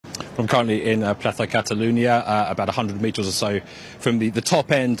I'm currently in Plaza Catalunya, about 100 metres or so from the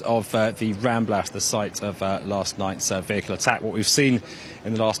top end of the Ramblas, the site of last night's vehicle attack. What we've seen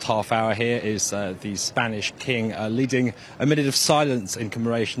in the last half hour here is the Spanish king leading a minute of silence in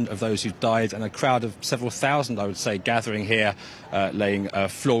commemoration of those who died, and a crowd of several thousand, I would say, gathering here, laying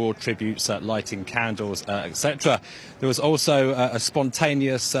floral tributes, lighting candles, etc. There was also a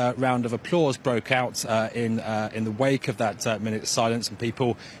spontaneous round of applause broke out in the wake of that minute's silence, and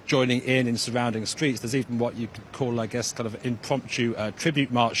people joining in surrounding streets. There's even what you could call, I guess, kind of impromptu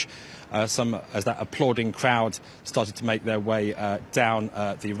tribute march. As that applauding crowd started to make their way down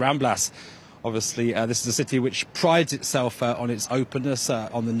the Ramblas. Obviously, this is a city which prides itself on its openness,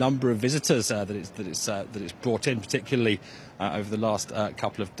 on the number of visitors that it's brought in, particularly over the last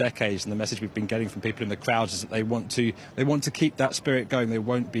couple of decades. And the message we've been getting from people in the crowds is that they want to keep that spirit going. They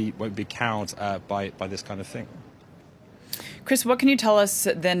won't be cowed by this kind of thing. Chris, what can you tell us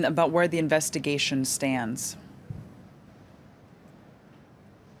then about where the investigation stands?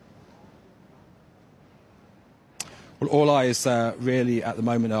 Well, all eyes really at the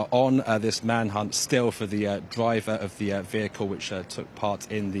moment are on this manhunt still for the driver of the vehicle which took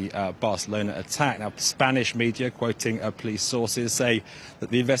part in the Barcelona attack. Now, Spanish media, quoting police sources, say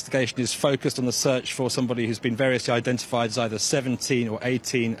that the investigation is focused on the search for somebody who's been variously identified as either 17 or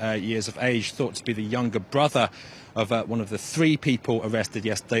 18 years of age, thought to be the younger brother of one of the three people arrested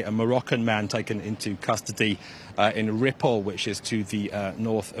yesterday, a Moroccan man taken into custody in Ripoll, which is to the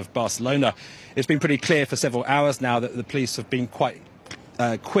north of Barcelona. It's been pretty clear for several hours now that the police have been quite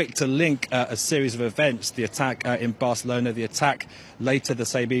quick to link a series of events: the attack in Barcelona, the attack later the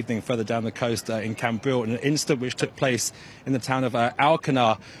same evening further down the coast in Cambrils, and an incident which took place in the town of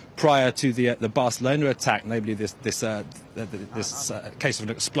Alcanar prior to the Barcelona attack, namely this case of an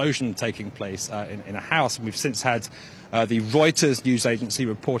explosion taking place in a house. And we've since had the Reuters news agency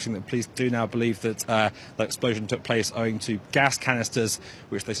reporting that police do now believe that the explosion took place owing to gas canisters,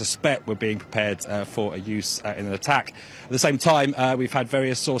 which they suspect were being prepared for a use in an attack. At the same time, we've had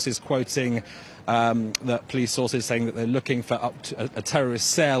various sources quoting the police sources saying that they're looking for up to a terrorist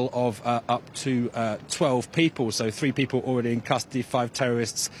cell of up to 12 people. So 3 people already in custody, 5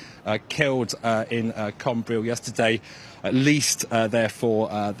 terrorists killed in Cambrils yesterday. At least, therefore,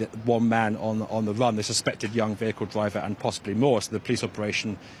 one man on the run, the suspected young vehicle driver, and possibly more. So the police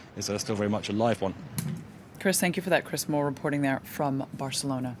operation is still very much a live one. Chris, thank you for that. Chris Moore reporting there from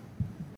Barcelona.